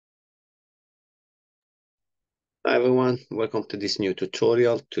Hi everyone, welcome to this new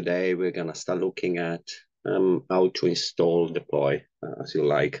tutorial. Today we're gonna start looking at how to install, deploy, as you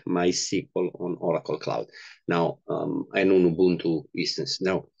like, MySQL on Oracle Cloud. Now, and on Ubuntu instance.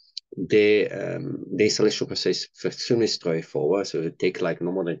 Now, the installation process is extremely straightforward, so it takes like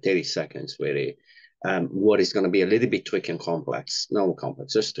no more than 30 seconds really. What is going to be a little bit tricky and complex, no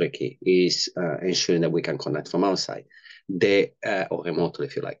complex, just tricky, is ensuring that we can connect from outside, or remotely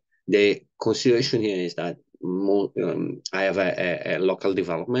if you like. The consideration here is that I have a local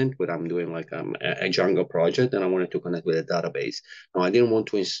development where I'm doing like a Django project and I wanted to connect with a database. Now, I didn't want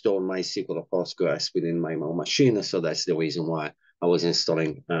to install MySQL or Postgres within my own machine, so that's the reason why I was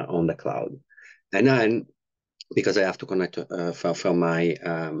installing on the cloud. And then, because I have to connect from my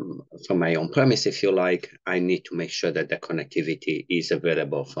on-premise, if you like, I need to make sure that the connectivity is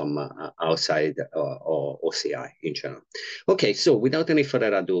available from outside or OCI in general. Okay, so without any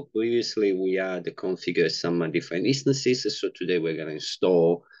further ado, previously we had configured some different instances. So today we're going to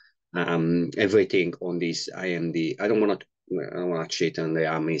install everything on this IMD. I don't want to cheat on the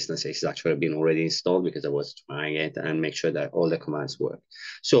ARM instance. It's actually been already installed because I was trying it and make sure that all the commands work.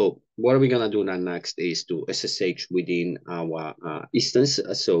 So what are we going to do now next is to SSH within our instance.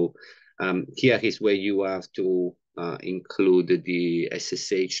 So here is where you have to include the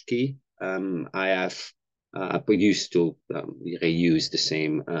SSH key. I have used to reuse the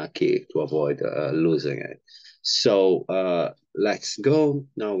same key to avoid losing it. So let's go.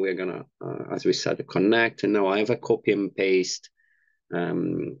 Now we're gonna, as we said, connect. And now I have a copy and paste.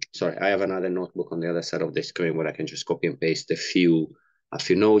 Sorry, I have another notebook on the other side of the screen where I can just copy and paste a few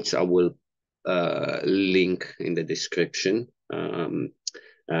notes. I will link in the description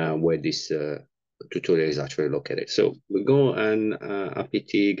where this tutorial is actually located. So we go and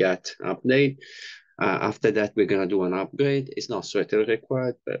apt get update. After that, we're gonna do an upgrade. It's not strictly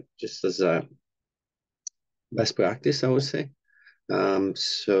required, but just as a best practice, I would say.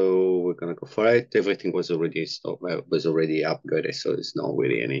 So we're gonna go for it. Everything was already installed, was already upgraded, so it's not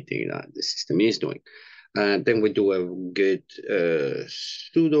really anything that the system is doing. Then we do a good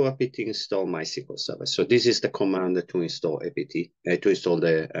sudo apt install MySQL server. So this is the command to install apt to install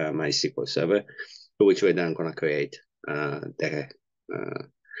the MySQL server, which we're then gonna create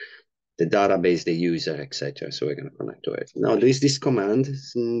the database, the user, etc. So we're going to connect to it. Now, there's this command.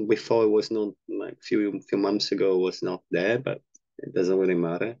 Before it was not, like a few months ago, was not there, but it doesn't really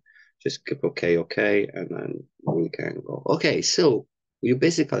matter. Just click OK, and then we can go. Okay, so you're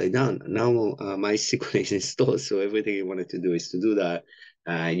basically done. Now MySQL is installed, so everything you wanted to do is to do that.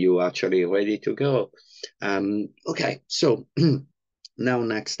 You're actually ready to go. Okay, so now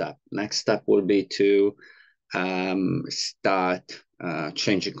next step will be to start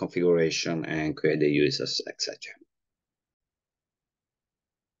changing configuration and create the users, etc.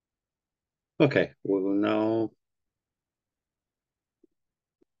 Okay, we will now.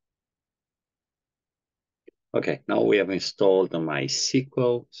 Okay, now we have installed the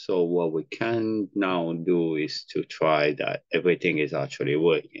MySQL. So what we can now do is to try that everything is actually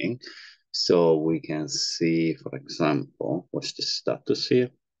working. So we can see, for example, what's the status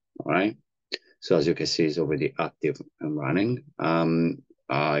here? All right. So as you can see, it's already active and running.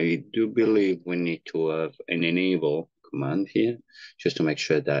 I do believe we need to have an enable command here just to make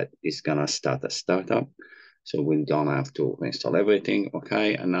sure that it's gonna start a startup. So we don't have to install everything.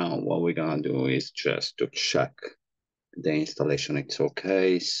 Okay, and now what we're gonna do is just to check the installation. It's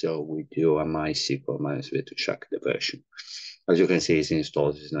okay. So we do a MySQL -v to check the version. As you can see, it's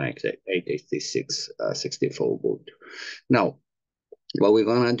installed. It's an 886 64 boot. Now, what we're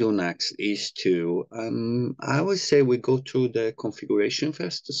gonna do next is to, I would say we go through the configuration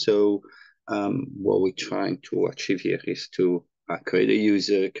first. So what we're trying to achieve here is to create a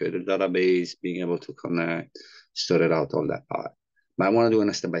user, create a database, being able to connect, sort it out, all that part. But I want to do on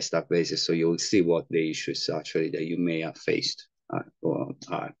a step-by-step basis so you'll see what the issues actually that you may have faced.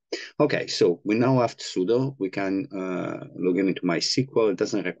 Okay, so we now have sudo. We can log into MySQL. It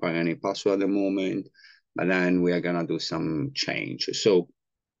doesn't require any password at the moment. But then we are gonna do some change. So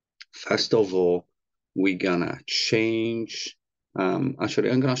first of all, we're gonna change. Actually,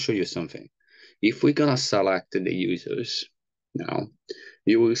 I'm gonna show you something. If we're gonna select the users now,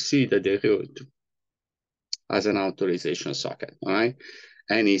 you will see that the root has an authorization socket, all right?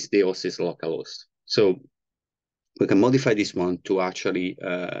 And it's the host is localhost. So we can modify this one to actually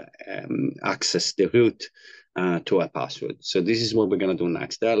access the root to a password. So this is what we're gonna do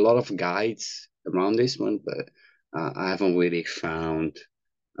next. There are a lot of guides around this one, but I haven't really found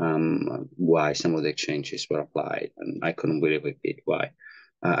why some of the changes were applied, and I couldn't really repeat why.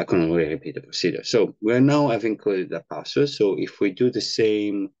 I couldn't really repeat the procedure. So we now have included the password. So if we do the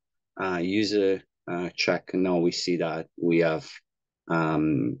same user check. Now we see that we have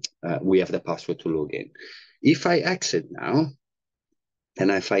the password to log in. If I exit now, and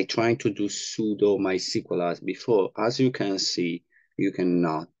if I try to do sudo MySQL as before, as you can see, you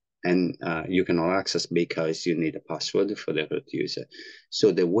cannot, and you cannot access because you need a password for the root user.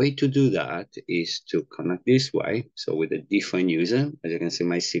 So the way to do that is to connect this way. So with a different user, as you can see,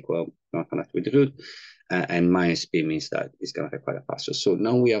 MySQL connect with root, and -p means that it's going to require a password. So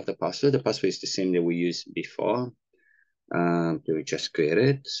now we have the password. The password is the same that we used before. We just create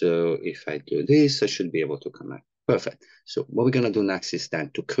it. So if I do this, I should be able to connect. Perfect. So what we're going to do next is then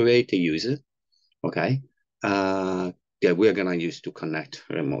to create a user, okay, that we're going to use to connect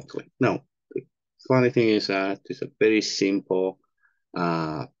remotely. Now, the funny thing is that it's a very simple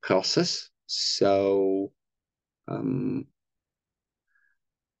process. So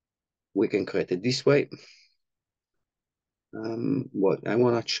we can create it this way. What I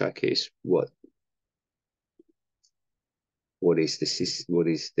want to check is what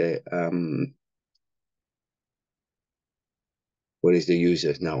is the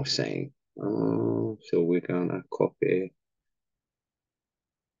user now saying. So we're gonna copy.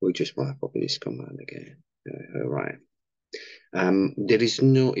 We just want to copy this command again. Right. There is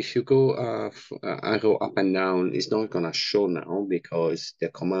no, if you go arrow up and down, it's not gonna show now because the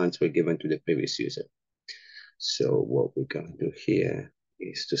commands were given to the previous user. So what we're gonna do here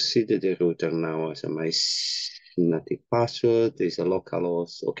is to see that the router now has a nice native password. There's a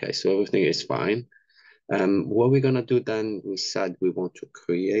localhost. Okay, so everything is fine. What we're gonna do then, we said we want to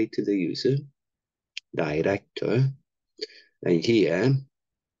create the user director, and here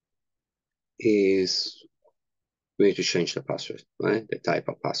is we need to change the password, right? The type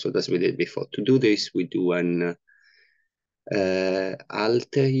of password as we did before. To do this, we do an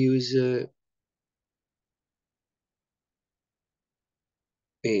alter user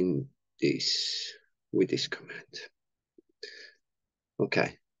in this with this command.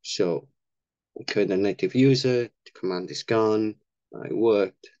 Okay, so we create a native user. The command is gone. It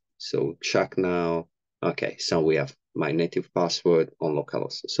worked. So check now. Okay, so we have my native password on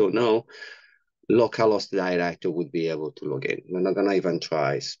localhost. So now localhost director would be able to log in. We're not gonna even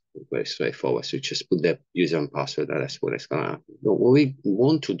try. It's very straightforward. So just put the user and password, and that's what it's gonna happen. But what we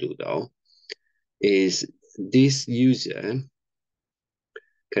want to do though is this user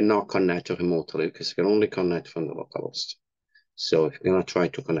cannot connect remotely because it can only connect from the localhost. So if you're gonna try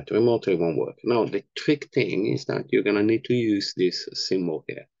to connect remotely, it won't work. Now the trick thing is that you're gonna need to use this symbol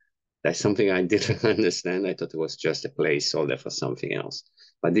here. That's something I didn't understand. I thought it was just a placeholder for something else.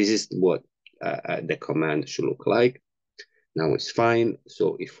 But this is what the command should look like. Now it's fine.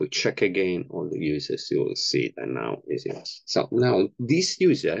 So if we check again on the users, you will see that now is yours. So now this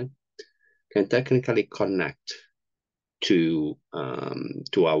user can technically connect to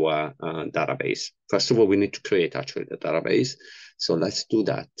our database. First of all, we need to create actually the database. So let's do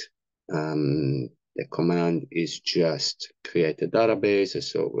that. The command is just create a database.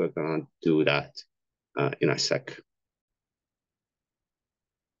 So we're gonna do that in a sec.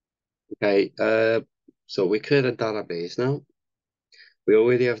 Okay, so we create a database now. We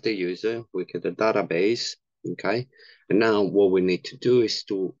already have the user, we get the database, okay? And now what we need to do is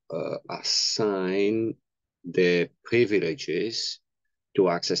to assign the privileges to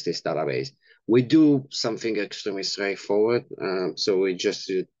access this database. We do something extremely straightforward. So we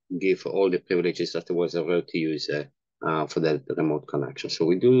just give all the privileges that there was a root user for the remote connection. So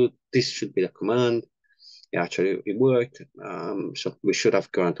we do, this should be the command. Actually, it worked. So we should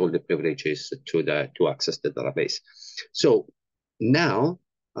have granted all the privileges to access the database. So now,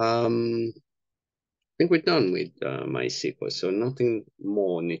 I think we're done with MySQL. So nothing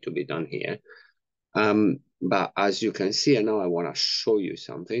more need to be done here. But as you can see, now I want to show you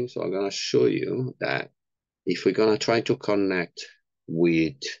something. So I'm going to show you that if we're going to try to connect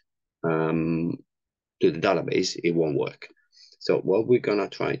with to the database, it won't work. So what we're going to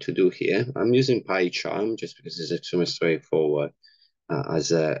try to do here, I'm using PyCharm just because it's extremely straightforward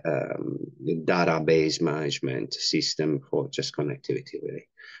as a database management system for just connectivity, really.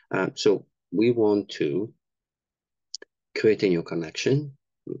 So we want to create a new connection.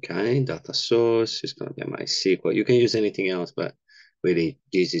 Okay, data source is going to be MySQL. You can use anything else, but really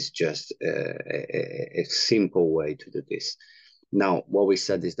this is just a simple way to do this. Now, what we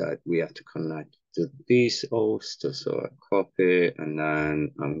said is that we have to connect to this host, so I copy, and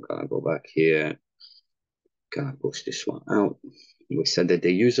then I'm gonna go back here, gonna push this one out. We said that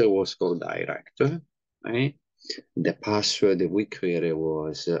the user was called director, right? The password that we created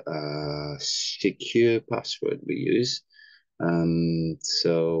was a secure password we use.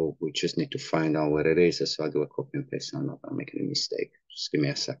 So we just need to find out what it is. So I'll do a copy and paste. I'm not gonna make any mistake. Just give me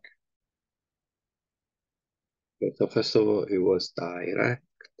a sec. Okay, so first of all, it was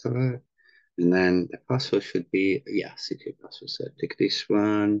director, and then the password should be, yeah, secret password. So take this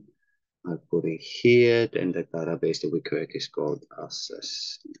one, I'll put it here, then the database that we create is called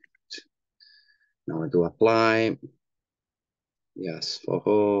access. Now I do apply, yes, for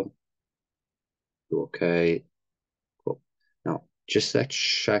all, do okay, cool. Now, just a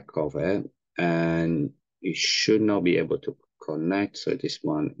check of it, and you should not be able to connect. So this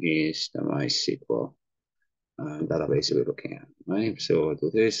one is the MySQL database we're looking at, right? So I'll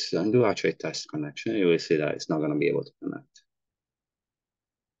do this and do actually test connection. You will see that it's not going to be able to connect.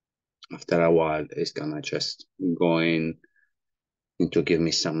 After a while, it's going to just going to give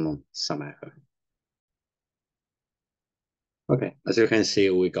me some error. Okay, as you can see,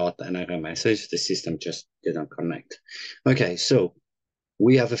 we got an error message. The system just didn't connect. Okay, so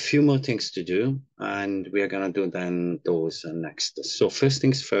we have a few more things to do, and we are going to do then those next. So first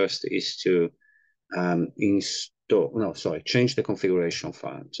things first is to install, no, sorry, change the configuration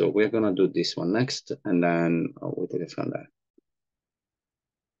file. So we're going to do this one next, and then we'll take it from there.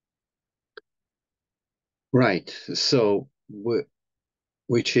 Right, so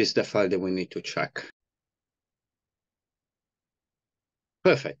which is the file that we need to check?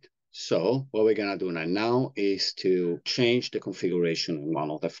 Perfect. So what we're gonna do now is to change the configuration in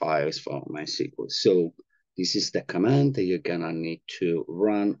one of the files from MySQL. So this is the command that you're gonna need to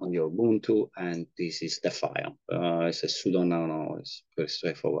run on your Ubuntu, and this is the file. It's a sudo no, it's very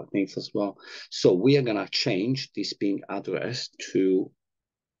straightforward things as well. So we are gonna change this being address to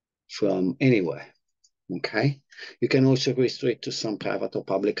from anywhere. Okay, you can also restrict to some private or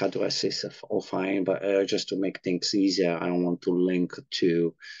public addresses or fine, but just to make things easier, I don't want to link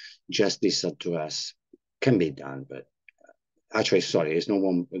to just this address. Can be done, but actually, sorry, it's no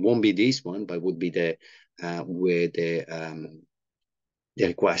one. It won't be this one, but would be the where the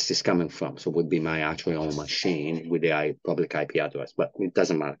request is coming from. So it would be my actual own machine with the public IP address, but it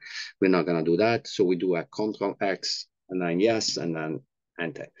doesn't matter. We're not gonna do that. So we do a Control X and then yes, and then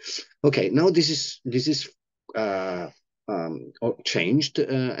enter. Okay, now this is changed.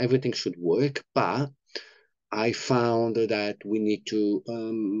 Everything should work, but I found that we need to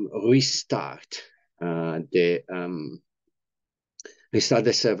restart the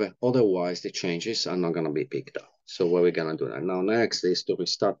server. Otherwise, the changes are not going to be picked up. So what we're going to do now next is to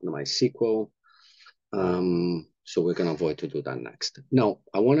restart MySQL. So we're going to avoid to do that next. Now,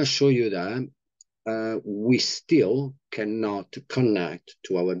 I want to show you that we still cannot connect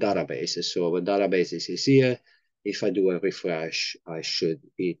to our databases. So our databases is here. If I do a refresh, I should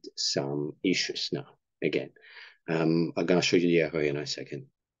hit some issues now again. I'm going to show you the error in a second.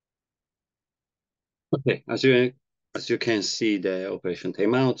 Okay, as you can see, the operation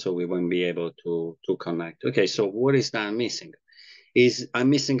came out, so we won't be able to connect. Okay, so what is that missing? I'm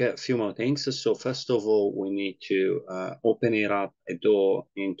missing a few more things. So first of all, we need to open it up a door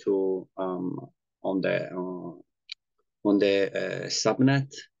into on the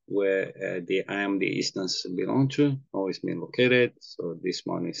subnet where the IAMD instance belong to, or is being located. So this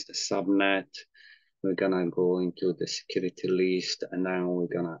one is the subnet. We're gonna go into the security list, and now we're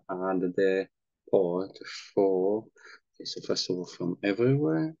gonna add the port for, okay, so first of all from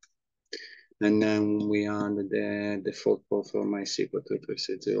everywhere, and then we add the default port for MySQL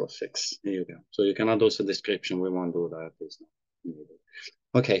 33606. Here you go. So you can add also description, we won't do that, it's not needed.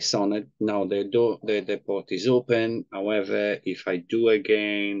 Okay, so now the port is open. However, if I do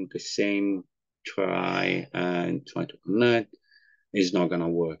again the same try and try to connect, it's not gonna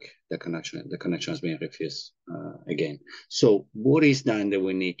work. The connection has been refused again. So what is then that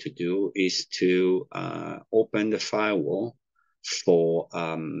we need to do is to open the firewall for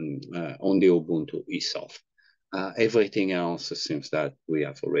on the Ubuntu itself. Everything else seems that we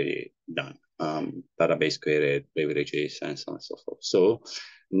have already done. Database created, privileges, and so on and so forth. So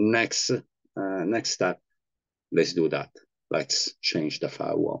next step, let's do that. Let's change the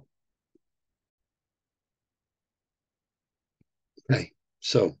firewall. Okay,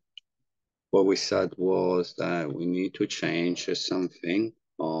 so what we said was that we need to change something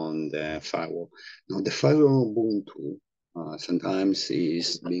on the firewall. Now, the firewall Ubuntu sometimes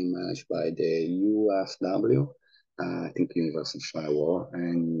is being managed by the UFW, I think Universal Firewall,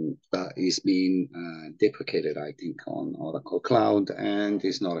 and that is being deprecated, I think, on Oracle Cloud, and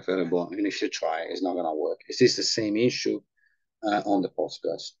is not available. And if you try, it's not going to work. Is this the same issue on the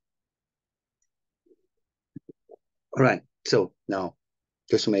Postgres? All right, so now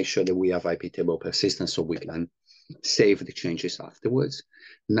just to make sure that we have IP table persistence so we can save the changes afterwards.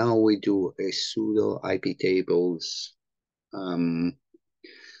 Now we do a sudo IP tables and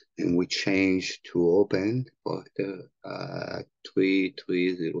we change to open for the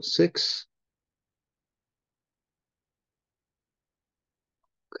 3306.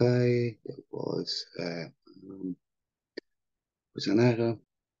 Okay, there was an error.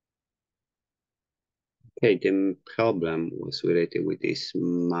 Okay, the problem was related with this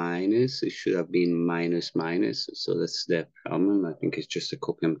minus. It should have been minus minus. So that's the problem. I think it's just a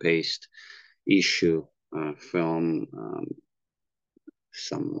copy and paste issue from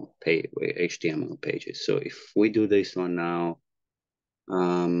some HTML pages. So if we do this one now,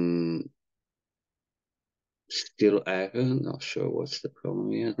 still error. Not sure what's the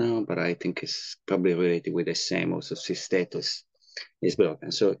problem here now, but I think it's probably related with the same. Also, status is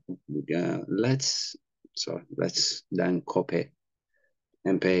broken. So let's then copy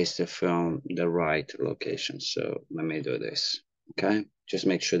and paste it from the right location. So let me do this. Okay, just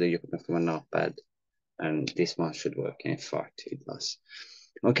make sure that you can from a notepad, and this one should work. In fact, it does.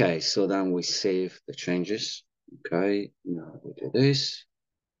 Okay, so then we save the changes. Okay, now we do this.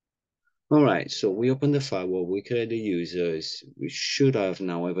 All right, so we open the firewall, we create the users. We should have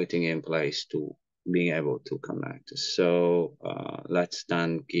now everything in place to being able to connect. So let's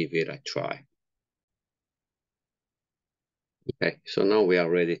then give it a try. Okay, so now we are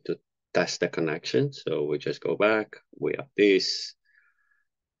ready to test the connection. So we just go back, we have this.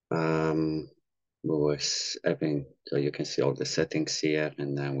 Was everything, so you can see all the settings here,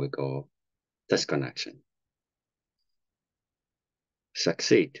 and then we go test connection.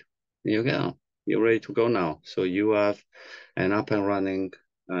 Succeed. There you go. You're ready to go now. So you have an up and running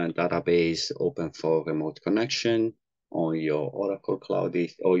database open for remote connection on your Oracle Cloud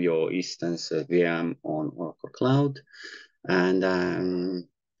or your instance VM on Oracle Cloud. And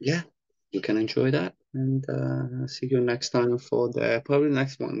yeah, you can enjoy that. And see you next time for the probably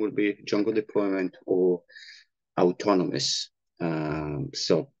next one will be Django deployment or autonomous.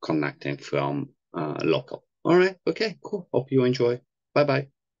 So connecting from local. All right. Okay, cool. Hope you enjoy. Bye bye.